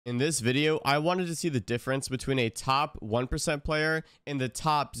In this video, I wanted to see the difference between a top 1% player and the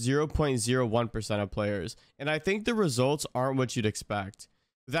top 0.01% of players, and I think the results aren't what you'd expect.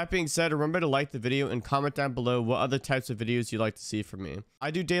 With that being said, remember to like the video and comment down below what other types of videos you'd like to see from me.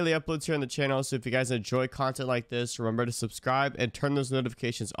 I do daily uploads here on the channel, so if you guys enjoy content like this, remember to subscribe and turn those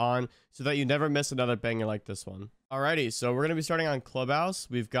notifications on so that you never miss another banger like this one. Alrighty, so we're going to be starting on Clubhouse.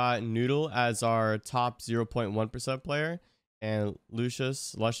 We've got Nudl as our top 0.1% player, and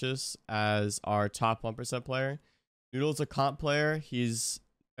Luscious as our top 1% player. Nudl's a comp player. He's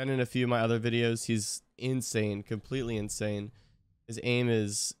been in a few of my other videos. He's insane, completely insane. His aim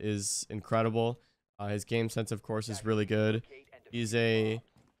is incredible. His game sense, of course, is really good. He's a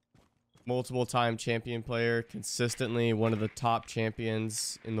multiple time champion player, consistently one of the top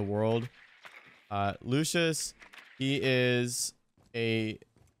champions in the world. Lucius, he is a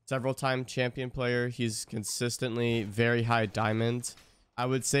several time champion player. He's consistently very high diamond. I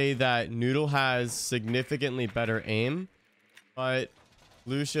would say that Nudl has significantly better aim, but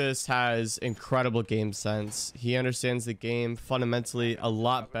Lucius has incredible game sense. He understands the game fundamentally a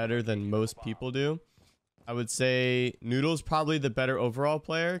lot better than most people do. I would say Nudl's probably the better overall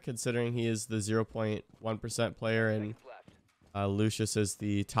player, considering he is the 0.1% player and Lucius is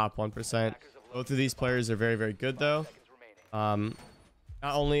the top 1%. Both of these players are very, very good though.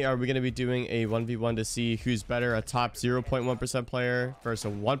 Not only are we going to be doing a 1v1 to see who's better, a top 0.1% player versus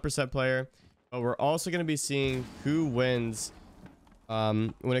a 1% player, but we're also going to be seeing who wins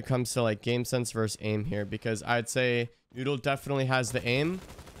when it comes to like game sense versus aim here, because I'd say Nudl definitely has the aim,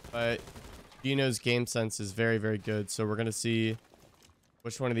 but Gino's game sense is very, very good. So we're going to see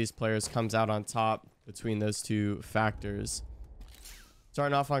which one of these players comes out on top between those two factors.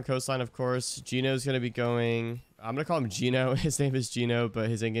 Starting off on coastline, of course, Gino's going to be going... I'm going to call him Gino. His name is Gino, but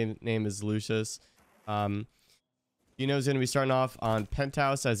his in-game name is Lucius. Gino's going to be starting off on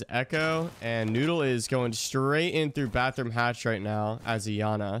Penthouse as Echo, and Nudl is going straight in through Bathroom Hatch right now as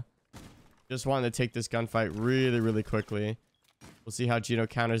Iana. Just wanting to take this gunfight really, really quickly. We'll see how Gino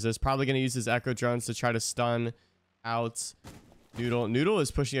counters this. Probably going to use his Echo drones to try to stun out Nudl. Nudl is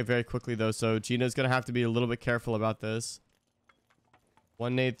pushing it very quickly, though, so Gino's going to have to be a little bit careful about this.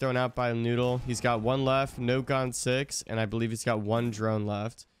 One nade thrown out by Nudl. He's got one left, no gun 6, and I believe he's got one drone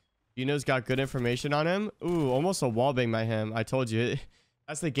left. Gino's got good information on him. Ooh, almost a wallbang by him. I told you.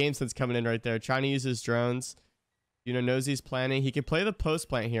 That's the game sense coming in right there. Trying to use his drones. Gino knows he's planning. He can play the post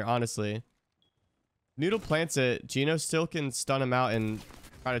plant here, honestly. Nudl plants it. Gino still can stun him out and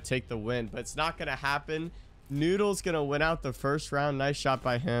try to take the win, but it's not going to happen. Nudl's going to win out the first round. Nice shot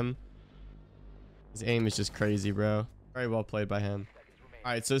by him. His aim is just crazy, bro. Very well played by him.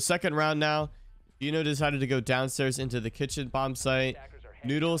 All right, so second round now. Gino decided to go downstairs into the kitchen bomb site.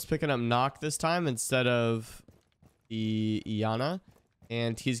 Nudl's picking up knock this time instead of the Iana.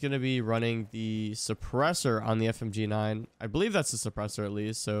 And he's going to be running the suppressor on the FMG9. I believe that's the suppressor at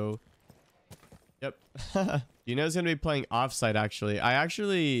least, so... Yep. Gino's going to be playing offsite, actually. I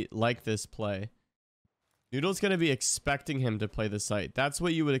actually like this play. Nudl's going to be expecting him to play the site. That's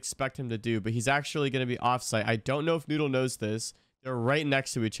what you would expect him to do, but he's actually going to be offsite. I don't know if Nudl knows this. They're right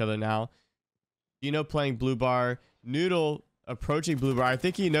next to each other now. Gino playing blue bar. Nudl approaching blue bar. I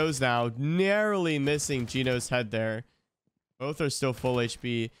think he knows now. Narrowly missing Gino's head there. Both are still full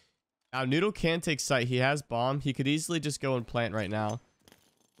HP. Now, Nudl can take sight. He has bomb. He could easily just go and plant right now.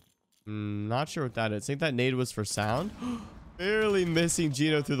 Not sure what that is. I think that nade was for sound. Barely missing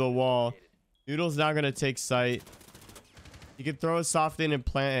Gino through the wall. Nudl's now going to take sight. You can throw a soft in and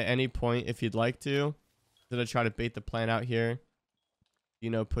plant at any point if you'd like to. I'm going to try to bait the plant out here.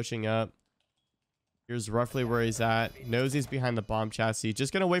 Gino pushing up. Here's roughly where he's at. Knows he's behind the bomb chassis.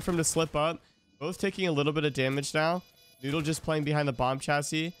 Just going to wait for him to slip up. Both taking a little bit of damage now. Nudl just playing behind the bomb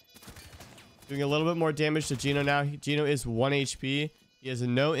chassis. Doing a little bit more damage to Gino now. Gino is 1 HP. He has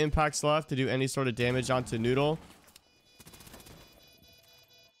no impacts left to do any sort of damage onto Nudl.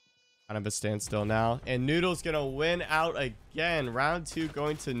 Kind of a standstill now. And Nudl's going to win out again. Round 2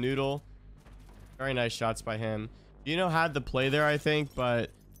 going to Nudl. Very nice shots by him. Gino had the play there, I think,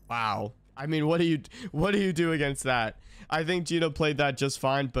 but wow. I mean, what do you do against that? I think Gino played that just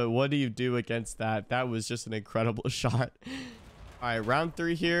fine, but what do you do against that? That was just an incredible shot. All right, round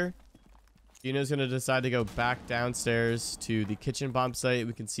 3 here. Gino's going to decide to go back downstairs to the kitchen bomb site.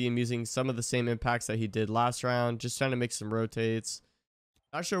 We can see him using some of the same impacts that he did last round, just trying to make some rotates.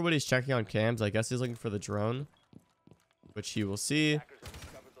 Not sure what he's checking on cams. I guess he's looking for the drone, which he will see.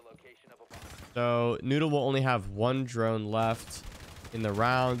 So Nudl will only have one drone left in the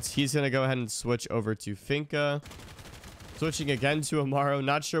rounds. He's going to go ahead and switch over to Finca. Switching again to Amaro.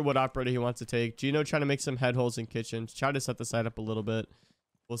 Not sure what operator he wants to take. Gino trying to make some head holes in kitchen. Try to set the side up a little bit.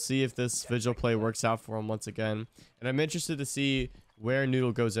 We'll see if this vigil play works out for him once again. And I'm interested to see where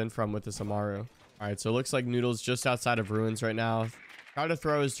Nudl goes in from with this Amaru. All right, so it looks like Nudl's just outside of ruins right now. Try to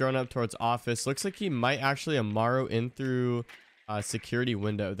throw his drone up towards office. Looks like he might actually Amaru in through security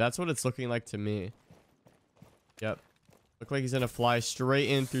window. That's what it's looking like to me. Yep. Look like he's gonna fly straight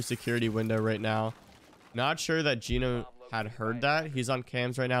in through security window right now. Not sure that Gino had heard that. He's on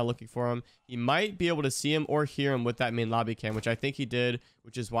cams right now looking for him. He might be able to see him or hear him with that main lobby cam, which I think he did,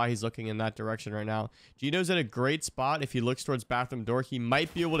 which is why he's looking in that direction right now. Gino's in a great spot. If he looks towards bathroom door, he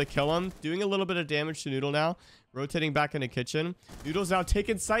might be able to kill him. Doing a little bit of damage to Nudl now. Rotating back into kitchen. Nudl's now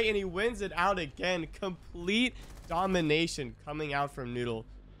taking sight and he wins it out again. Complete domination coming out from Nudl.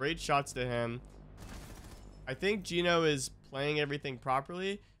 Great shots to him. I think Gino is playing everything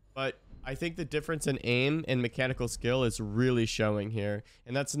properly, but I think the difference in aim and mechanical skill is really showing here.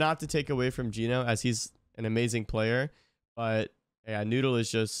 And that's not to take away from Gino, as he's an amazing player. But yeah, Nudl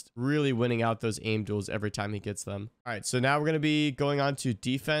is just really winning out those aim duels every time he gets them. All right, so now we're going to be going on to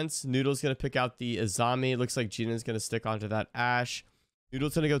defense. Nudl's going to pick out the Azami. Looks like Gino's going to stick onto that Ash.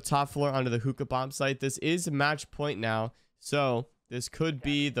 Nudl's going to go top floor onto the hookah bomb site. This is match point now. So this could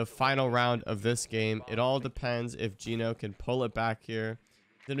be the final round of this game. It all depends if Gino can pull it back here.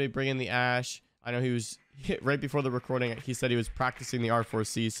 Then we bring in the Ash. I know he was right before the recording. He said he was practicing the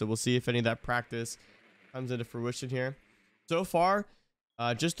R4C. So we'll see if any of that practice comes into fruition here. So far,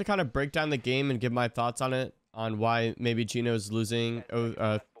 just to kind of break down the game and give my thoughts on it, on why maybe Gino's losing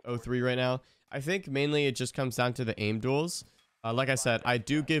 0-3 right now. I think mainly it just comes down to the aim duels. Like I said, I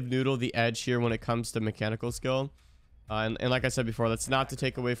do give Nudl the edge here when it comes to mechanical skill. And like I said before, that's not to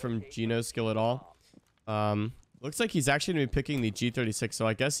take away from Gino's skill at all. Looks like he's actually going to be picking the G36, so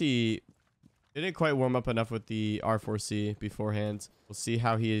I guess he didn't quite warm up enough with the R4C beforehand. We'll see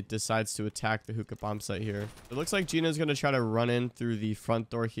how he decides to attack the hookah bomb site here. It looks like Gino's going to try to run in through the front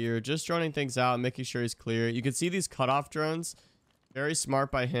door here, just droning things out, making sure he's clear. You can see these cutoff drones. Very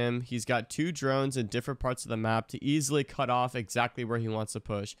smart by him. He's got 2 drones in different parts of the map to easily cut off exactly where he wants to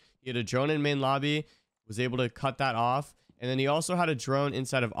push. He had a drone in main lobby, was able to cut that off, and then he also had a drone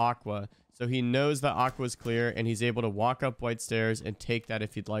inside of Aqua. So he knows that Aqua is clear, and he's able to walk up white stairs and take that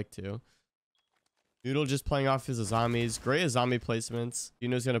if he'd like to. Nudl just playing off his Azamis. Great Azami placements.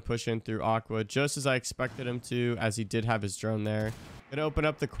 Gino's going to push in through Aqua, just as I expected him to, as he did have his drone there. Going to open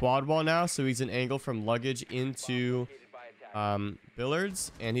up the quad wall now, so he's an angle from luggage into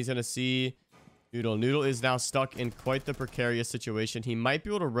billiards, and he's going to see Nudl. Nudl is now stuck in quite the precarious situation. He might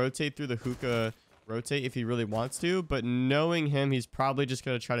be able to rotate through the hookah rotate if he really wants to, but knowing him, he's probably just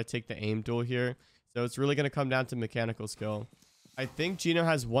going to try to take the aim duel here. So it's really going to come down to mechanical skill. I think Gino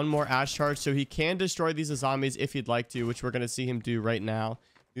has one more Ash charge, so he can destroy these Azamis if he'd like to, which we're going to see him do right now.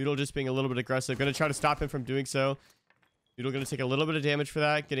 Nudl just being a little bit aggressive. Going to try to stop him from doing so. Nudl going to take a little bit of damage for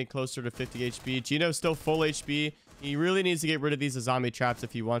that, getting closer to 50 HP. Gino's still full HP. He really needs to get rid of these Azami traps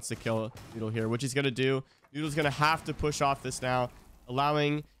if he wants to kill Nudl here, which he's going to do. Nudl's going to have to push off this now,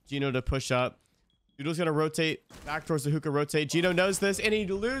 allowing Gino to push up. Nudl's going to rotate back towards the hookah rotate. Gino knows this, and he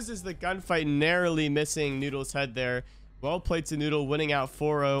loses the gunfight, narrowly missing Nudl's head there. Well played to Nudl, winning out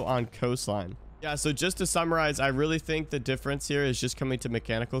 4-0 on Coastline. Yeah, so just to summarize, I really think the difference here is just coming to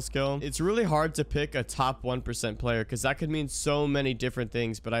mechanical skill. It's really hard to pick a top 1% player because that could mean so many different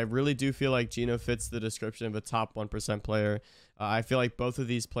things, but I really do feel like Gino fits the description of a top 1% player. I feel like both of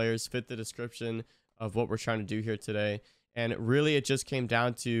these players fit the description of what we're trying to do here today. And really, it just came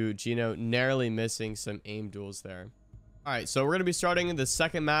down to Gino narrowly missing some aim duels there. All right, so we're going to be starting the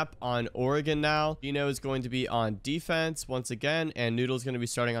second map on Oregon now. Gino is going to be on defense once again, and Nudl is going to be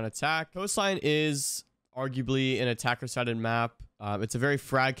starting on attack. Coastline is arguably an attacker-sided map. It's a very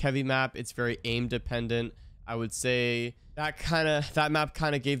frag-heavy map. It's very aim-dependent. I would say that map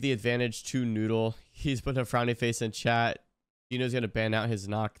kind of gave the advantage to Nudl. He's put a frowny face in chat. Gino's going to ban out his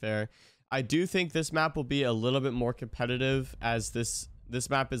knock there. I do think this map will be a little bit more competitive, as this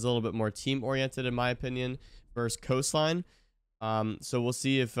map is a little bit more team-oriented, in my opinion, versus Coastline. So we'll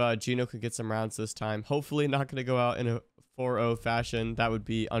see if Gino can get some rounds this time. Hopefully not going to go out in a 4-0 fashion. That would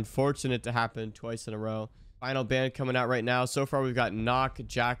be unfortunate to happen twice in a row. Final ban coming out right now. So far, we've got Knock,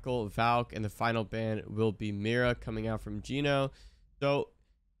 Jackal, Valk, and the final ban will be Mira coming out from Gino. So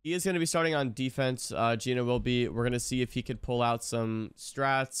he is going to be starting on defense. Gino will be. We're going to see if he could pull out some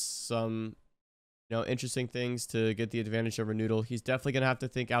strats, some interesting things to get the advantage over Nudl. He's definitely going to have to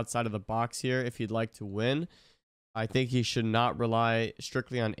think outside of the box here if he'd like to win. I think he should not rely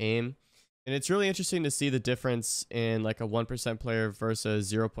strictly on aim. And it's really interesting to see the difference in like a 1% player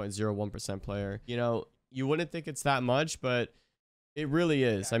versus 0.01% player. You wouldn't think it's that much, but It really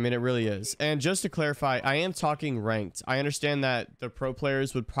is. I mean, it really is. And just to clarify, I am talking ranked. I understand that the pro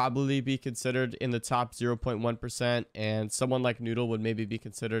players would probably be considered in the top 0.1%, and someone like Nudl would maybe be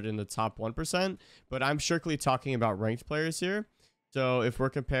considered in the top 1%, but I'm strictly talking about ranked players here. So if we're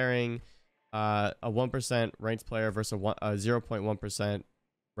comparing a 1% ranked player versus a 0.1%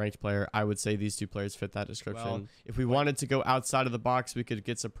 ranked player, I would say these two players fit that description. Well, if we wanted to go outside of the box, we could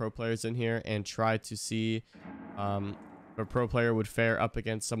get some pro players in here and try to see a pro player would fare up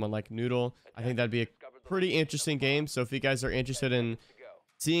against someone like Nudl. I think that'd be a pretty interesting game. So if you guys are interested in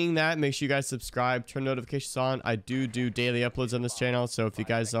seeing that, make sure you guys subscribe, turn notifications on. I do daily uploads on this channel. So if you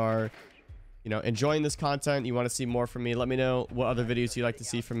guys are, enjoying this content, you want to see more from me, let me know what other videos you'd like to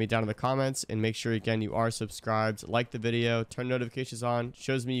see from me down in the comments. And make sure, again, you are subscribed, like the video, turn notifications on.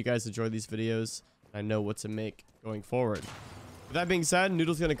 Shows me you guys enjoy these videos. I know what to make going forward. With that being said,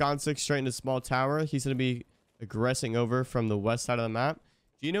 Nudl's going to Gon 6 straight into small tower. He's going to be aggressing over from the west side of the map.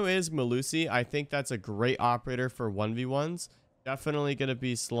 Gino is Malusi. I think that's a great operator for 1v1s. Definitely going to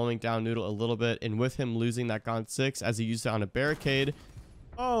be slowing down Nudl a little bit. And with him losing that Gon 6 as he used it on a barricade.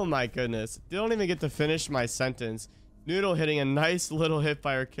 Oh my goodness. Don't even get to finish my sentence. Nudl hitting a nice little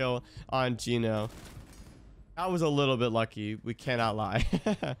hipfire kill on Gino. That was a little bit lucky. We cannot lie.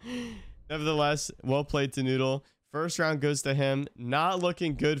 Nevertheless, well played to Nudl. First round goes to him. Not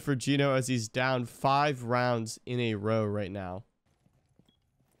looking good for Gino as he's down 5 rounds in a row right now.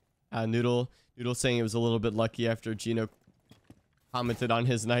 Nudl saying it was a little bit lucky after Gino commented on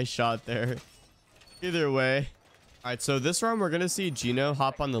his nice shot there. Either way. All right, so this round we're going to see Gino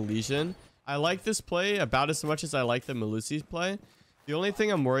hop on the Legion. I like this play about as much as I like the Malusi's play. The only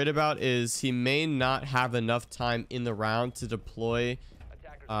thing I'm worried about is he may not have enough time in the round to deploy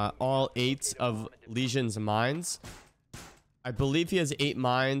all 8 of Legion's mines. I believe he has 8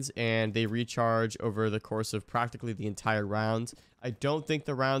 mines and they recharge over the course of practically the entire round. I don't think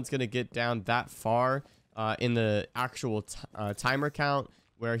the round's going to get down that far in the actual timer count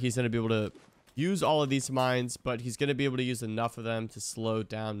where he's going to be able to use all of these mines, but he's going to be able to use enough of them to slow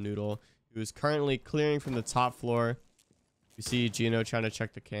down Nudl, who is currently clearing from the top floor. You see Gino trying to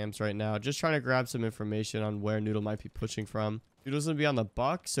check the cams right now, just trying to grab some information on where Nudl might be pushing from. Nudl's going to be on the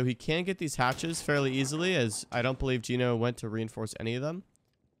buck, so he can get these hatches fairly easily, as I don't believe Gino went to reinforce any of them.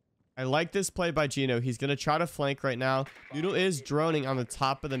 I like this play by Gino. He's going to try to flank right now. Nudl is droning on the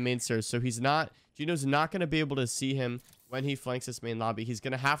top of the main stairs, so Gino's not going to be able to see him when he flanks this main lobby. He's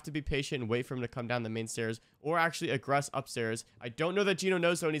going to have to be patient and wait for him to come down the main stairs or actually aggress upstairs. I don't know that Gino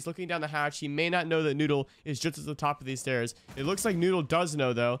knows though, and he's looking down the hatch. He may not know that Nudl is just at the top of these stairs. It looks like Nudl does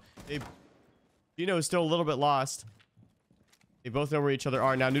know though. Gino is still a little bit lost. They both know where each other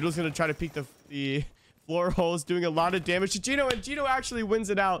are. Now Nudl's going to try to peek the floor holes, doing a lot of damage to Gino, and Gino actually wins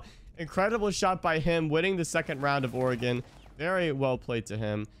it out. Incredible shot by him, winning the second round of Oregon. Very well played to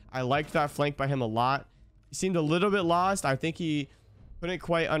him. I liked that flank by him a lot. He seemed a little bit lost. I think he couldn't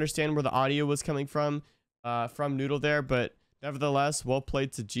quite understand where the audio was coming from Nudl there, but nevertheless, well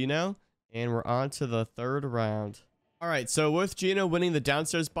played to Gino. And we're on to the third round. All right, so with Gino winning the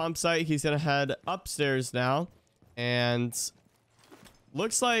downstairs bomb site, he's going to head upstairs now. And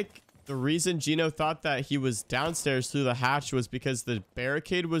looks like the reason Gino thought that he was downstairs through the hatch was because the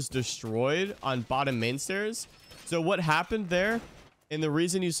barricade was destroyed on bottom main stairs. So what happened there, and the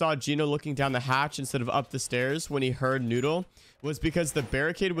reason you saw Gino looking down the hatch instead of up the stairs when he heard Nudl, was because the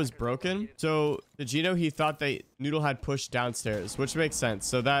barricade was broken. So the Gino, he thought that Nudl had pushed downstairs, which makes sense.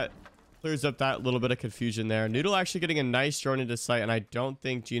 So that clears up that little bit of confusion there. Nudl actually getting a nice drone into sight, and I don't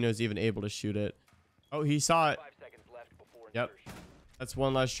think Gino's even able to shoot it. Oh, he saw it. Yep. That's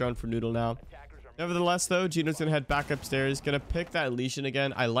one less drone for Nudl now. Nevertheless, though, Gino's going to head back upstairs. Going to pick that Legion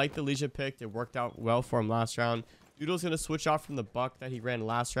again. I like the Legion pick. It worked out well for him last round. Nudl's going to switch off from the buck that he ran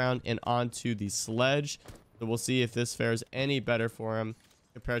last round and onto the sledge. So we'll see if this fares any better for him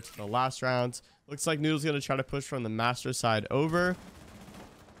compared to the last round. Looks like Nudl's going to try to push from the master side over.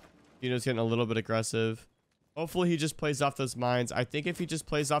 Gino's getting a little bit aggressive. Hopefully he just plays off those mines. I think if he just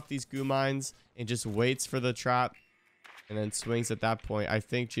plays off these goo mines and just waits for the trap and then swings at that point, I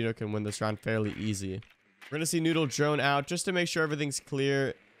think Gino can win this round fairly easy. We're going to see Nudl drone out just to make sure everything's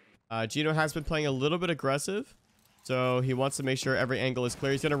clear. Gino has been playing a little bit aggressive, so he wants to make sure every angle is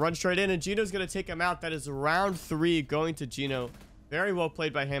clear. He's going to run straight in, and Gino's going to take him out. That is round 3 going to Gino. Very well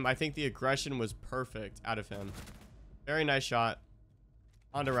played by him. I think the aggression was perfect out of him. Very nice shot.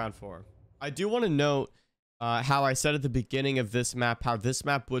 On to round 4. I do want to note how I said at the beginning of this map, how this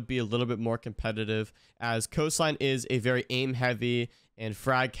map would be a little bit more competitive, as Coastline is a very aim heavy and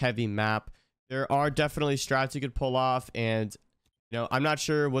frag heavy map. There are definitely strats you could pull off, and I'm not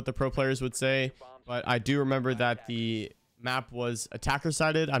sure what the pro players would say, but I do remember that the map was attacker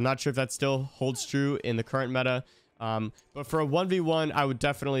sided. I'm not sure if that still holds true in the current meta. But for a 1v1, I would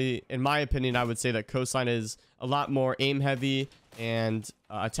definitely, in my opinion, I would say that Coastline is a lot more aim heavy and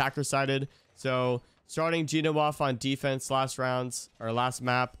attacker sided. So starting Gino off on defense last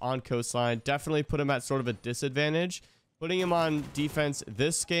map on Coastline, definitely put him at sort of a disadvantage. Putting him on defense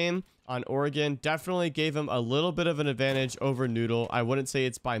this game on Oregon definitely gave him a little bit of an advantage over Nudl. I wouldn't say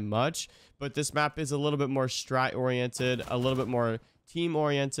it's by much, but this map is a little bit more strat oriented, a little bit more team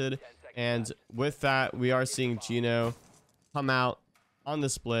oriented. And with that, we are seeing Gino come out on the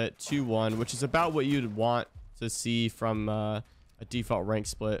split 2-1, which is about what you'd want to see from a default rank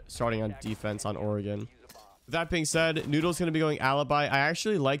split starting on defense on Oregon. With that being said, Nudl's going to be going alibi. I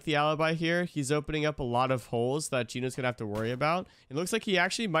actually like the alibi here. He's opening up a lot of holes that Gino's going to have to worry about. It looks like he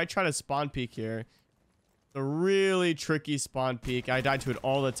actually might try to spawn peek here. A really tricky spawn peek. I died to it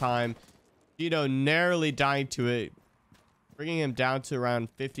all the time. Gino narrowly dying to it, bringing him down to around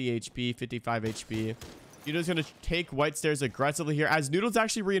 50 HP, 55 HP. Gino's going to take white stairs aggressively here as Nudl's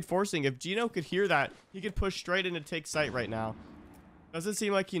actually reinforcing. If Gino could hear that, he could push straight in and take sight right now. Doesn't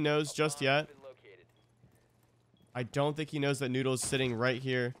seem like he knows just yet. I don't think he knows that Nudl's sitting right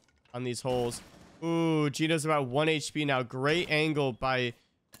here on these holes. Ooh, Gino's about 1 HP now. Great angle by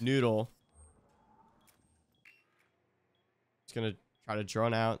Nudl. He's going to try to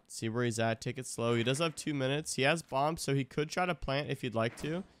drone out, see where he's at, take it slow. He does have 2 minutes. He has bombs, so he could try to plant if he'd like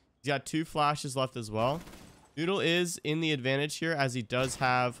to. He's got 2 flashes left as well. Nudl is in the advantage here as he does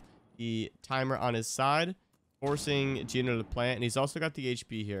have the timer on his side, forcing Gino to plant. And he's also got the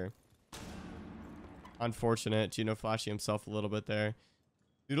HP here. Unfortunate. Gino flashing himself a little bit there.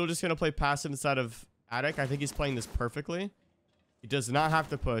 Nudl just going to play passive inside of attic. I think he's playing this perfectly. He does not have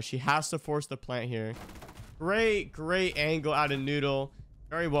to push. He has to force the plant here. Great angle out of Nudl.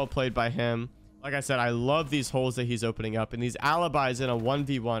 Very well played by him. Like I said, I love these holes that he's opening up. And these alibis in a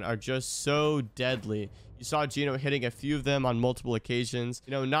 1v1 are just so deadly. You saw Gino hitting a few of them on multiple occasions.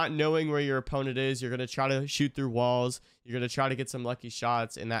 You know, not knowing where your opponent is, you're going to try to shoot through walls. You're going to try to get some lucky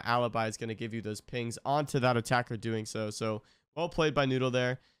shots. And that alibi is going to give you those pings onto that attacker doing so. So, well played by Nudl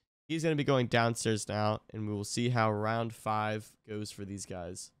there. He's going to be going downstairs now. And we will see how round 5 goes for these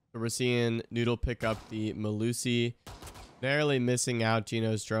guys. So we're seeing Nudl pick up the Malusi. Narrowly missing out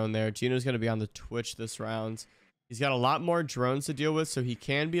Gino's drone there. Gino's going to be on the Twitch this round. He's got a lot more drones to deal with, so he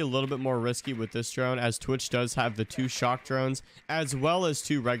can be a little bit more risky with this drone, as Twitch does have the 2 Shawk drones, as well as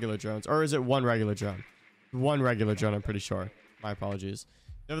 2 regular drones. Or is it 1 regular drone? 1 regular drone, I'm pretty sure. My apologies.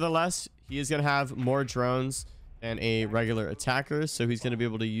 Nevertheless, he is going to have more drones than a regular attacker, so he's going to be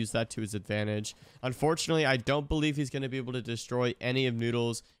able to use that to his advantage. Unfortunately, I don't believe he's going to be able to destroy any of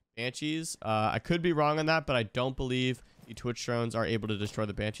Nudl's Banshees. I could be wrong on that, but I don't believe the Twitch drones are able to destroy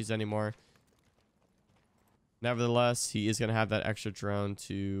the Banshees anymore. Nevertheless, he is going to have that extra drone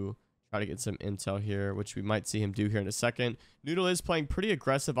to try to get some intel here, which we might see him do here in a second. Nudl is playing pretty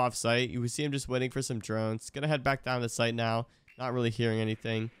aggressive off site. You see him just waiting for some drones. Going to head back down the site now. Not really hearing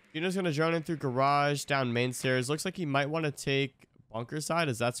anything. Gino's going to drone in through garage, down main stairs. Looks like he might want to take bunker side,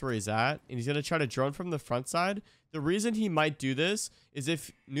 as that's where he's at. And he's going to try to drone from the front side. The reason he might do this is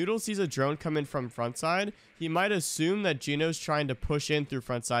if Nudl sees a drone come in from front side, he might assume that Gino's trying to push in through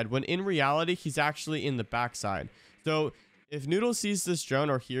front side, when in reality, he's actually in the back side. So if Nudl sees this drone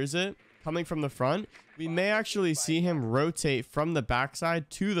or hears it coming from the front, we may actually see him rotate from the back side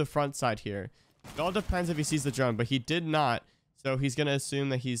to the front side here. It all depends if he sees the drone, but he did not. So he's going to assume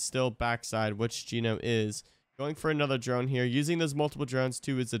that he's still backside, which Gino is. Going for another drone here, using those multiple drones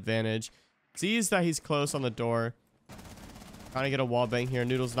to his advantage. Sees that he's close on the door. Trying to get a wall bang here.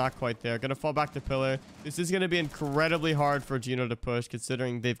 Nudl's not quite there. Going to fall back to pillar. This is going to be incredibly hard for Gino to push,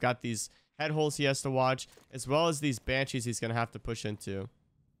 considering they've got these head holes he has to watch, as well as these Banshees he's going to have to push into.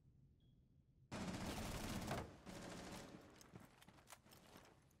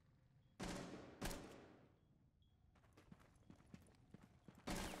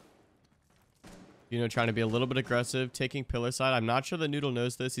 Gino trying to be a little bit aggressive, taking pillar side. I'm not sure that Nudl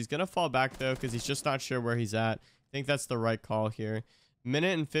knows this. He's going to fall back, though, because he's just not sure where he's at. I think that's the right call here.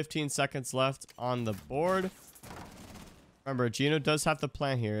 Minute and 15 seconds left on the board. Remember, Gino does have to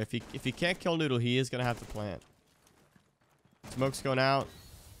plant here. If he can't kill Nudl, he is going to have to plant. Smoke's going out.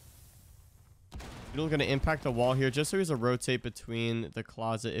 Nudl's going to impact the wall here just so he's a rotate between the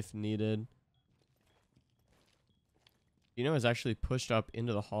closet if needed. Gino has actually pushed up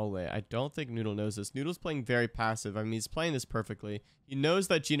into the hallway. I don't think Nudl knows this. Nudl's playing very passive. I mean, he's playing this perfectly. He knows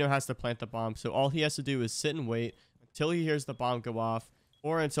that Gino has to plant the bomb, so all he has to do is sit and wait until he hears the bomb go off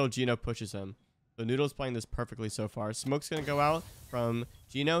or until Gino pushes him. So Nudl's playing this perfectly so far. Smoke's going to go out from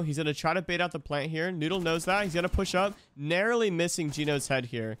Gino. He's going to try to bait out the plant here. Nudl knows that. He's going to push up, narrowly missing Gino's head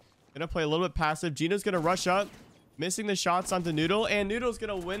here. Going to play a little bit passive. Gino's going to rush up, missing the shots onto Nudl, and Nudl's going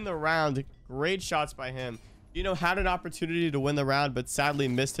to win the round. Great shots by him. Gino had an opportunity to win the round, but sadly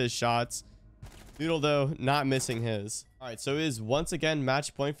missed his shots. Nudl, though, not missing his. All right, so it is once again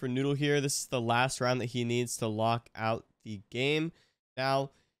match point for Nudl here. This is the last round that he needs to lock out the game.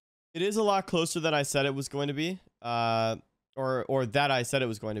 Now, it is a lot closer than I said it was going to be, or that I said it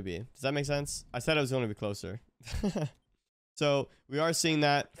was going to be. Does that make sense? I said it was going to be closer. So we are seeing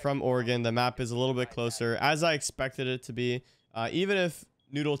that from Oregon. The map is a little bit closer, as I expected it to be. Even if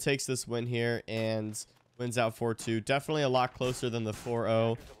Nudl takes this win here and wins out 4-2, definitely a lot closer than the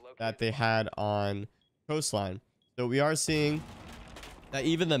 4-0 that they had on Coastline. So we are seeing that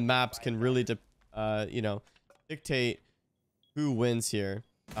even the maps can really, dictate who wins here.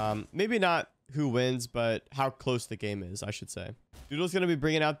 Maybe not who wins, but how close the game is, I should say. Nudl's going to be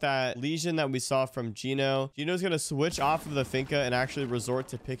bringing out that Legion that we saw from Gino. Gino's going to switch off of the Finca and actually resort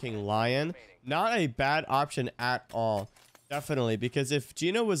to picking Lion. Not a bad option at all. Definitely, because if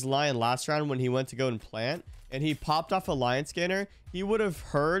Gino was Lion last round when he went to go and plant, and he popped off a Lion scanner, he would have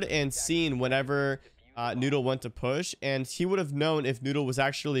heard and seen whenever Nudl went to push, and he would have known if Nudl was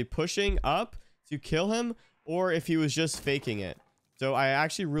actually pushing up to kill him or if he was just faking it. So I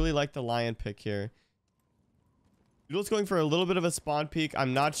actually really like the Lion pick here. Nudl's going for a little bit of a spawn peek.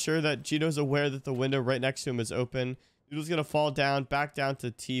 I'm not sure that Gino's aware that the window right next to him is open. Nudl's going to fall down, back down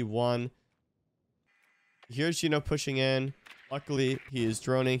to T1. Here's Gino pushing in. Luckily, he is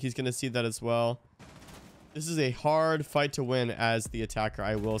droning. He's going to see that as well. This is a hard fight to win as the attacker,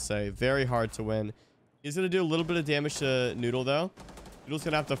 I will say. Very hard to win. He's going to do a little bit of damage to Nudl, though. Nudl's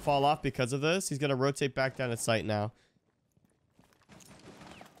going to have to fall off because of this. He's going to rotate back down to site now.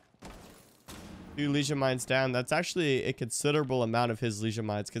 2 Legion Mines down. That's actually a considerable amount of his Legion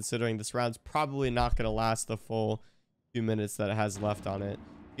Mines, considering this round's probably not going to last the full 2 minutes that it has left on it.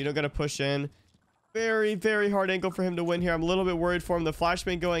 Gino going to push in. Very, very hard angle for him to win here. I'm a little bit worried for him. The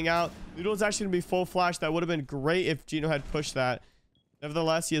flashbang going out. Nudl's actually going to be full flash. That would have been great if Gino had pushed that.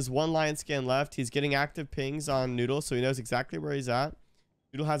 Nevertheless, he has 1 Lion scan left. He's getting active pings on Nudl, so he knows exactly where he's at.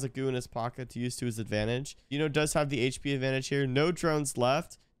 Nudl has a goo in his pocket to use to his advantage. Gino does have the HP advantage here. No drones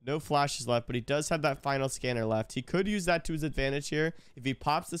left. No flashes left, but he does have that final scanner left. He could use that to his advantage here if he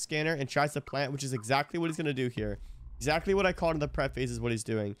pops the scanner and tries to plant, which is exactly what he's going to do here. Exactly what I called in the prep phase is what he's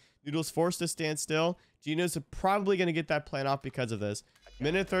doing. Nudl's forced to stand still. Gino's probably going to get that plant off because of this.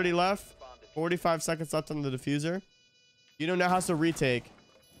 Minute 30 left. 45 seconds left on the diffuser. Gino now has to retake.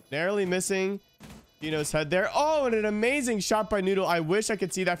 Narrowly missing Gino's head there. Oh, and an amazing shot by Nudl. I wish I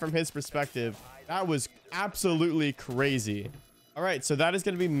could see that from his perspective. That was absolutely crazy. All right, so that is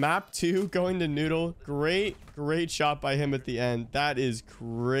going to be map 2 going to Nudl. Great shot by him at the end. That is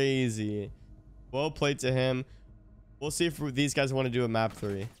crazy. Well played to him. We'll see if these guys want to do a map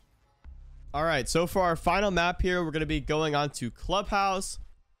 3. All right, so for our final map here, we're going to be going on to Clubhouse.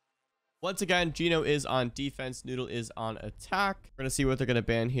 Once again, Gino is on defense. Nudl is on attack. We're going to see what they're going to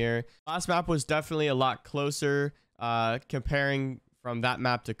ban here. Last map was definitely a lot closer comparing from that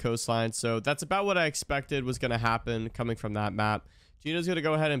map to Coastline. So that's about what I expected was going to happen coming from that map. Gino's going to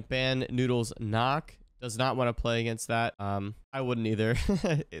go ahead and ban Nudl's knock. Does not want to play against that. I wouldn't either.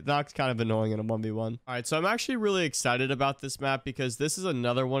 Knock's kind of annoying in a 1v1. All right, so I'm actually really excited about this map because this is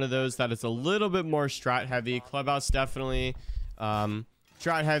another one of those that is a little bit more strat heavy. Clubhouse definitely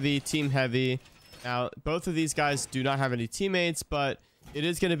strat heavy, team heavy. Now, both of these guys do not have any teammates, but it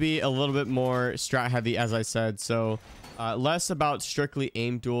is going to be a little bit more strat heavy, as I said. So less about strictly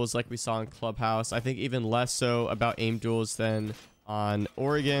aim duels like we saw in Clubhouse. I think even less so about aim duels than on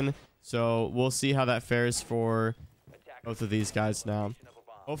Oregon. So we'll see how that fares for both of these guys now.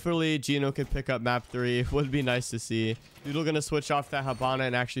 Hopefully Gino can pick up map 3. Would be nice to see. Nudl going to switch off that Habana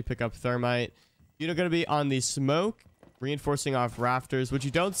and actually pick up Thermite. Gino going to be on the smoke, reinforcing off rafters, which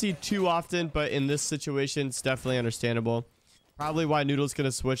you don't see too often, but in this situation, it's definitely understandable. Probably why Nudl's going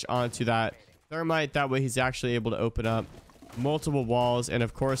to switch on to that Thermite. That way he's actually able to open up multiple walls. And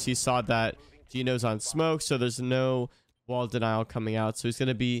of course, he saw that Gino's on smoke, so there's no wall denial coming out. So he's going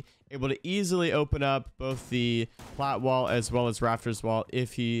to be able to easily open up both the plat wall as well as rafters wall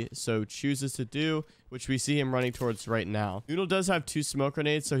if he so chooses to do, which we see him running towards right now. Nudl does have 2 smoke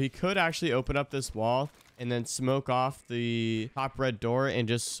grenades, so he could actually open up this wall and then smoke off the top red door and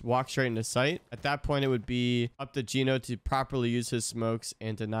just walk straight into sight. At that point, it would be up to Gino to properly use his smokes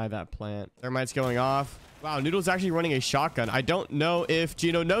and deny that plant. Thermite's going off. Wow, Noodle's actually running a shotgun. I don't know if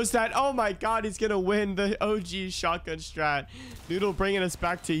Gino knows that. Oh my god, he's gonna win the OG shotgun strat. Noodle bringing us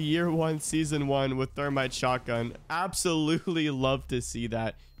back to year 1, season 1 with thermite shotgun. Absolutely love to see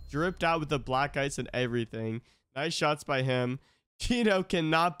that. Dripped out with the black ice and everything. Nice shots by him. Gino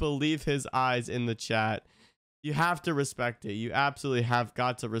cannot believe his eyes in the chat. You have to respect it. You absolutely have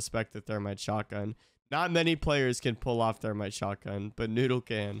got to respect the thermite shotgun. Not many players can pull off thermite shotgun, but Noodle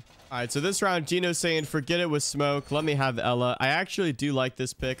can. All right, so this round, Gino's saying, forget it with smoke. Let me have Ella. I actually do like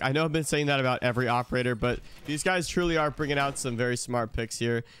this pick. I know I've been saying that about every operator, but these guys truly are bringing out some very smart picks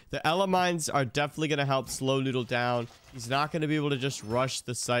here. The Ella mines are definitely going to help slow Noodle down. He's not going to be able to just rush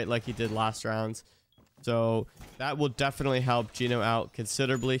the site like he did last round. So that will definitely help Gino out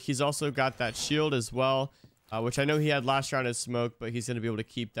considerably. He's also got that shield as well. Which I know he had last round as smoke, but he's going to be able to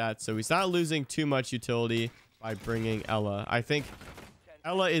keep that. So he's not losing too much utility by bringing Ella. I think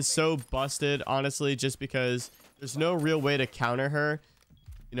Ella is so busted, honestly, just because there's no real way to counter her.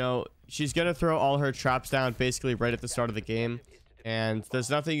 You know, she's going to throw all her traps down basically right at the start of the game. And there's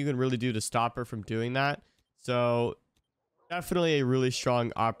nothing you can really do to stop her from doing that. So definitely a really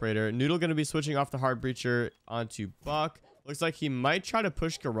strong operator. Noodle going to be switching off the hard breacher onto Buck. Looks like he might try to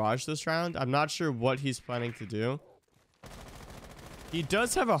push garage this round. I'm not sure what he's planning to do. He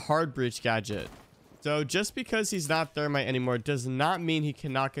does have a hard breach gadget. So just because he's not thermite anymore does not mean he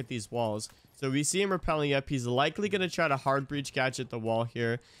cannot get these walls. So we see him rappelling up. He's likely going to try to hard breach gadget the wall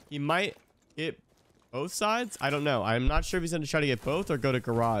here. He might hit both sides. I don't know. I'm not sure if he's going to try to get both or go to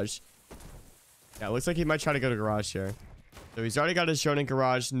garage. Yeah, it looks like he might try to go to garage here. So he's already got his drone in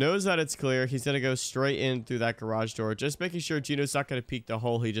garage, knows that it's clear. He's going to go straight in through that garage door, just making sure Gino's not going to peek the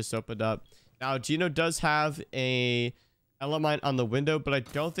hole he just opened up. Now, Gino does have a Elemine on the window, but I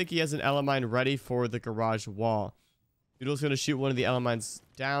don't think he has an Elemine ready for the garage wall. Noodle's going to shoot one of the Elemines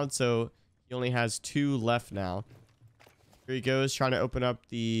down, so he only has 2 left now. Here he goes, trying to open up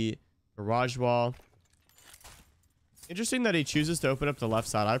the garage wall. Interesting that he chooses to open up the left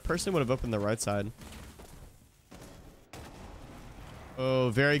side. I personally would have opened the right side.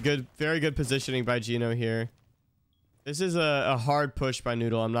 Oh, very good positioning by Gino here. This is a hard push by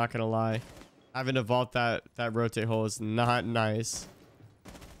Noodle, I'm not gonna lie. Having to vault that rotate hole is not nice.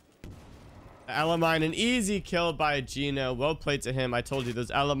 Elemine, an easy kill by Gino. Well played to him. I told you those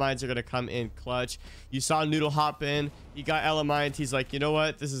Elemines are gonna come in clutch. You saw Noodle hop in. He got Elemine. He's like, you know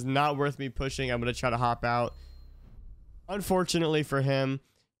what? This is not worth me pushing. I'm gonna try to hop out. Unfortunately for him,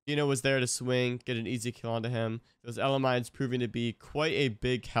 Gino was there to swing, get an easy kill onto him. Those Elemines proving to be quite a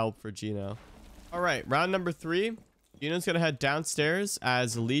big help for Gino. All right, round number 3. Gino's going to head downstairs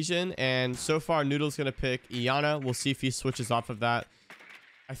as Legion, and so far Noodle's going to pick Iana. We'll see if he switches off of that.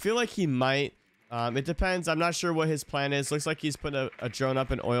 I feel like he might. It depends. I'm not sure what his plan is. Looks like he's put a drone up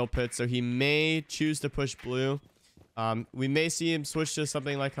an oil pit, so he may choose to push blue. We may see him switch to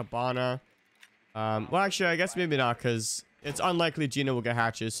something like Habana. Well, actually, I guess maybe not, because it's unlikely Gino will get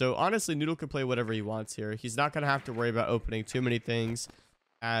hatches. So honestly, Noodle could play whatever he wants here. He's not going to have to worry about opening too many things,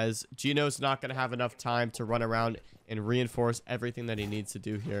 as Gino's not going to have enough time to run around and reinforce everything that he needs to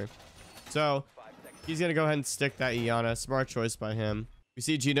do here. So he's going to go ahead and stick that Iana. Smart choice by him. We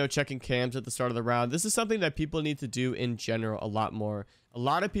see Gino checking cams at the start of the round. This is something that people need to do in general a lot more. A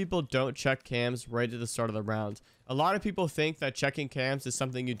lot of people don't check cams right at the start of the round. A lot of people think that checking cams is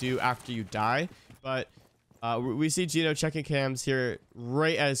something you do after you die, but we see Gino checking cams here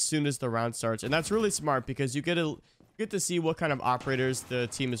right as soon as the round starts, and that's really smart because you get to see what kind of operators the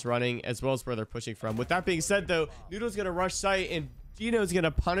team is running as well as where they're pushing from. With that being said, though, Noodle's gonna rush site and Gino's gonna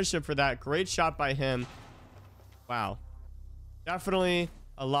punish him for that. Great shot by him. Wow, definitely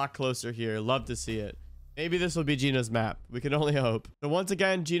a lot closer here. Love to see it. Maybe this will be Gino's map. We can only hope. So once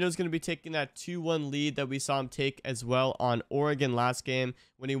again, Gino's going to be taking that 2-1 lead that we saw him take as well on Oregon last game.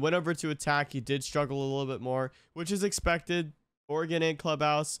 When he went over to attack, he did struggle a little bit more, which is expected. Oregon and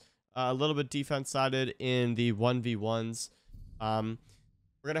Clubhouse, a little bit defense-sided in the 1v1s. We're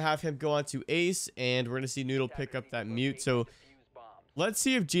going to have him go on to Ace, and we're going to see Noodle pick up that mute. So let's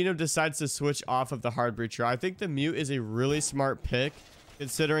see if Gino decides to switch off of the hard breacher. I think the mute is a really smart pick,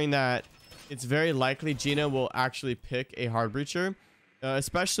 considering that it's very likely Gino will actually pick a hard breacher,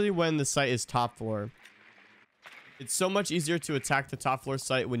 especially when the site is top floor. It's so much easier to attack the top floor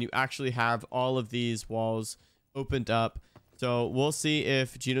site when you actually have all of these walls opened up. So we'll see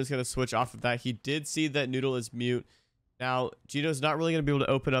if Gino's going to switch off of that. He did see that Noodle is mute. Now, Gino's not really going to be able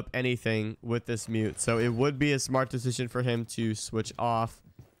to open up anything with this mute, so it would be a smart decision for him to switch off.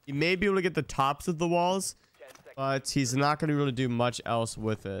 He may be able to get the tops of the walls, but he's not going to be able to do much else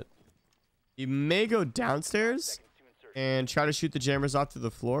with it. He may go downstairs and try to shoot the jammers off to the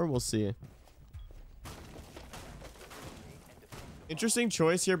floor. We'll see. Interesting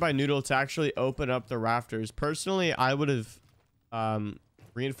choice here by Nudl to actually open up the rafters. Personally, I would have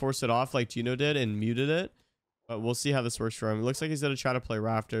reinforced it off like Gino did and muted it. But we'll see how this works for him. It looks like he's going to try to play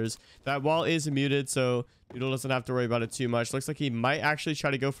rafters. That wall is muted, so Nudl doesn't have to worry about it too much. Looks like he might actually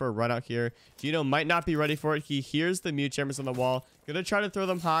try to go for a run out here. Gino might not be ready for it. He hears the mute jammers on the wall. Going to try to throw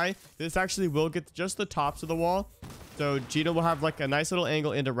them high. This actually will get just the tops of the wall. So Gino will have like a nice little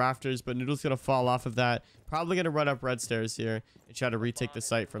angle into rafters, but Nudl's going to fall off of that. Probably going to run up red stairs here and try to retake the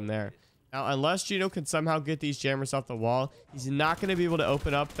site from there. Now, unless Gino can somehow get these jammers off the wall, he's not going to be able to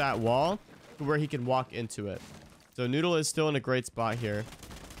open up that wall to where he can walk into it. So Nudl is still in a great spot here.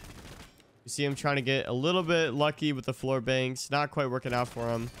 You see him trying to get a little bit lucky with the floor bangs. Not quite working out for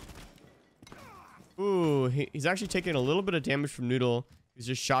him. Ooh, he's actually taking a little bit of damage from Nudl. He's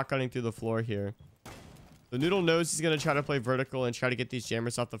just shotgunning through the floor here. So Nudl knows he's going to try to play vertical and try to get these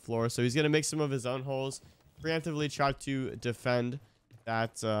jammers off the floor. So he's going to make some of his own holes. Preemptively try to defend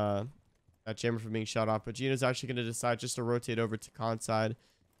that jammer from being shot off. But Gino's actually going to decide just to rotate over to con side.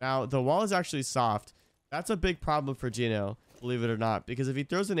 Now, the wall is actually soft. That's a big problem for Gino, believe it or not. Because if he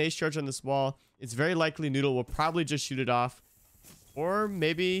throws an ace charge on this wall, it's very likely Nudl will probably just shoot it off. Or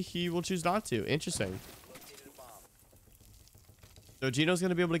maybe he will choose not to. Interesting. So Gino's going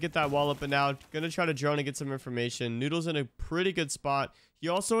to be able to get that wall up and now. Going to try to drone and get some information. Nudl's in a pretty good spot. He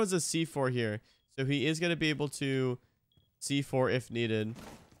also has a C4 here. So he is going to be able to C4 if needed.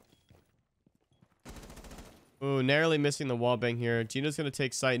 Ooh, narrowly missing the wall bang here. Gino's going to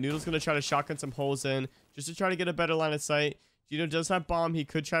take sight. Nudl's going to try to shotgun some holes in just to try to get a better line of sight. Gino does have bomb. He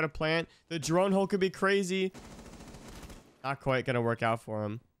could try to plant. The drone hole could be crazy. Not quite going to work out for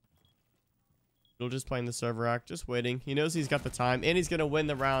him. Nudl just playing the server act, just waiting. He knows he's got the time and he's going to win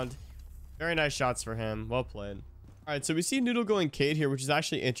the round. Very nice shots for him. Well played. All right, so we see Nudl going Cade here, which is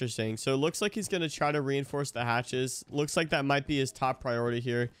actually interesting. So it looks like he's going to try to reinforce the hatches. Looks like that might be his top priority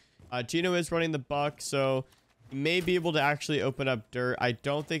here. Gino is running the buck, so he may be able to actually open up dirt. I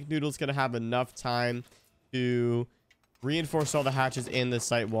don't think Nudl's going to have enough time to reinforce all the hatches and the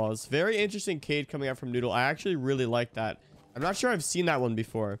site walls. Very interesting Cade coming out from Nudl. I actually really like that. I'm not sure I've seen that one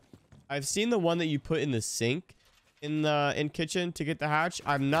before. I've seen the one that you put in the sink in kitchen to get the hatch.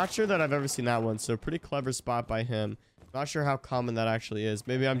 I'm not sure that I've ever seen that one, so pretty clever spot by him. Not sure how common that actually is.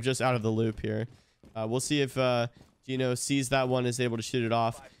 Maybe I'm just out of the loop here. We'll see if Gino sees that one, is able to shoot it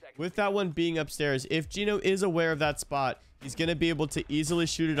off. With that one being upstairs, if Gino is aware of that spot, he's going to be able to easily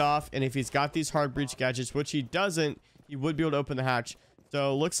shoot it off. And if he's got these hard breach gadgets, which he doesn't, he would be able to open the hatch.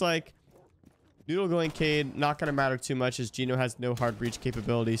 So looks like Nudl going Cade, not going to matter too much as Gino has no hard breach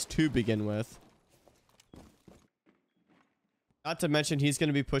capabilities to begin with. Not to mention he's going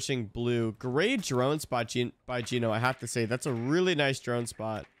to be pushing blue. Great drone spot by Gino, I have to say. That's a really nice drone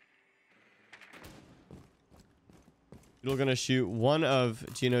spot. Nudl going to shoot one of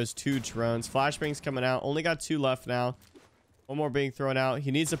Gino's 2 drones. Flashbang's coming out. Only got 2 left now. One more being thrown out.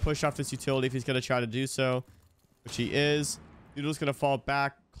 He needs to push off this utility if he's going to try to do so, which he is. Nudl's going to fall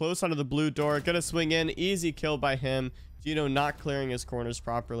back close onto the blue door. Going to swing in. Easy kill by him. Gino not clearing his corners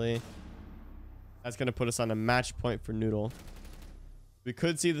properly. That's going to put us on a match point for Nudl. We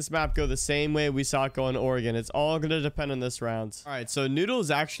could see this map go the same way we saw it go in Oregon. It's all going to depend on this round. All right, so Nudl is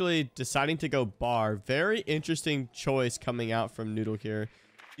actually deciding to go bar. Very interesting choice coming out from Nudl here.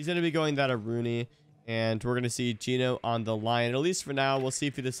 He's going to be going that Aruni, and we're going to see Gino on the line. At least for now, we'll see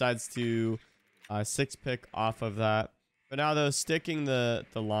if he decides to 6-pick off of that. But now, though, sticking the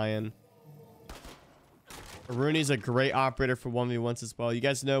lion. Aruni's a great operator for 1v1s as well. You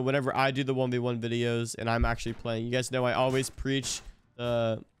guys know whenever I do the 1v1 videos and I'm actually playing, you guys know I always preach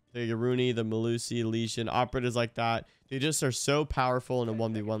the Aruni, the Melusi, Legion, operators like that. They just are so powerful in a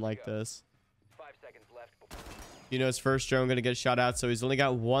 1v1 like this. 5 seconds left. Gino's first drone going to get shot out, so he's only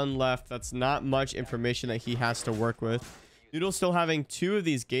got 1 left. That's not much information that he has to work with. Nudl still having 2 of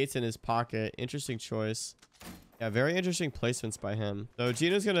these gates in his pocket. Interesting choice. Yeah, very interesting placements by him. So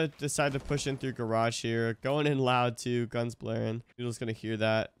Gino's going to decide to push in through garage here. Going in loud too. Guns blaring. Nudl's going to hear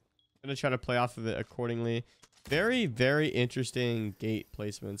that. Going to try to play off of it accordingly. Very, very interesting gate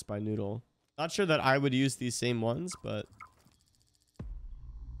placements by Nudl. Not sure that I would use these same ones, but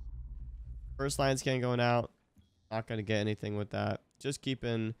first line scan going out. Not going to get anything with that. Just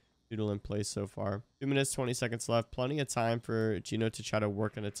keeping Nudl in place so far. 2 minutes, 20 seconds left. Plenty of time for Gino to try to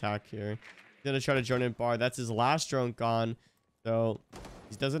work an attack here. He's going to try to drone in bar. That's his last drone gone. So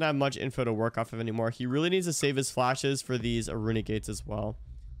he doesn't have much info to work off of anymore. He really needs to save his flashes for these Aruni gates as well.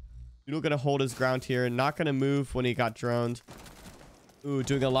 Nudl going to hold his ground here. Not going to move when he got droned. Ooh,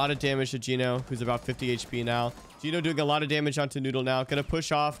 doing a lot of damage to Gino, who's about 50 HP now. Gino doing a lot of damage onto Nudl now. Gonna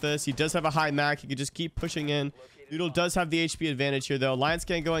push off this. He does have a high mac. He can just keep pushing in. Nudl does have the HP advantage here, though. Lion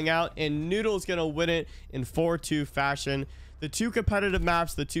Scan going out, and Nudl's gonna win it in 4-2 fashion. The two competitive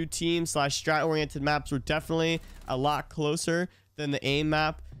maps, the two team/strat-oriented maps, were definitely a lot closer than the aim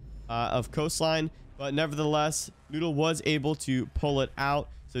map of Coastline. But nevertheless, Nudl was able to pull it out.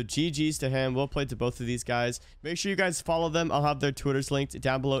 So GG's to him. Well played to both of these guys. Make sure you guys follow them. I'll have their Twitters linked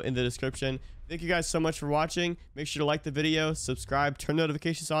down below in the description. Thank you guys so much for watching. Make sure to like the video, subscribe, turn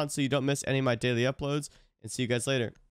notifications on so you don't miss any of my daily uploads, and see you guys later.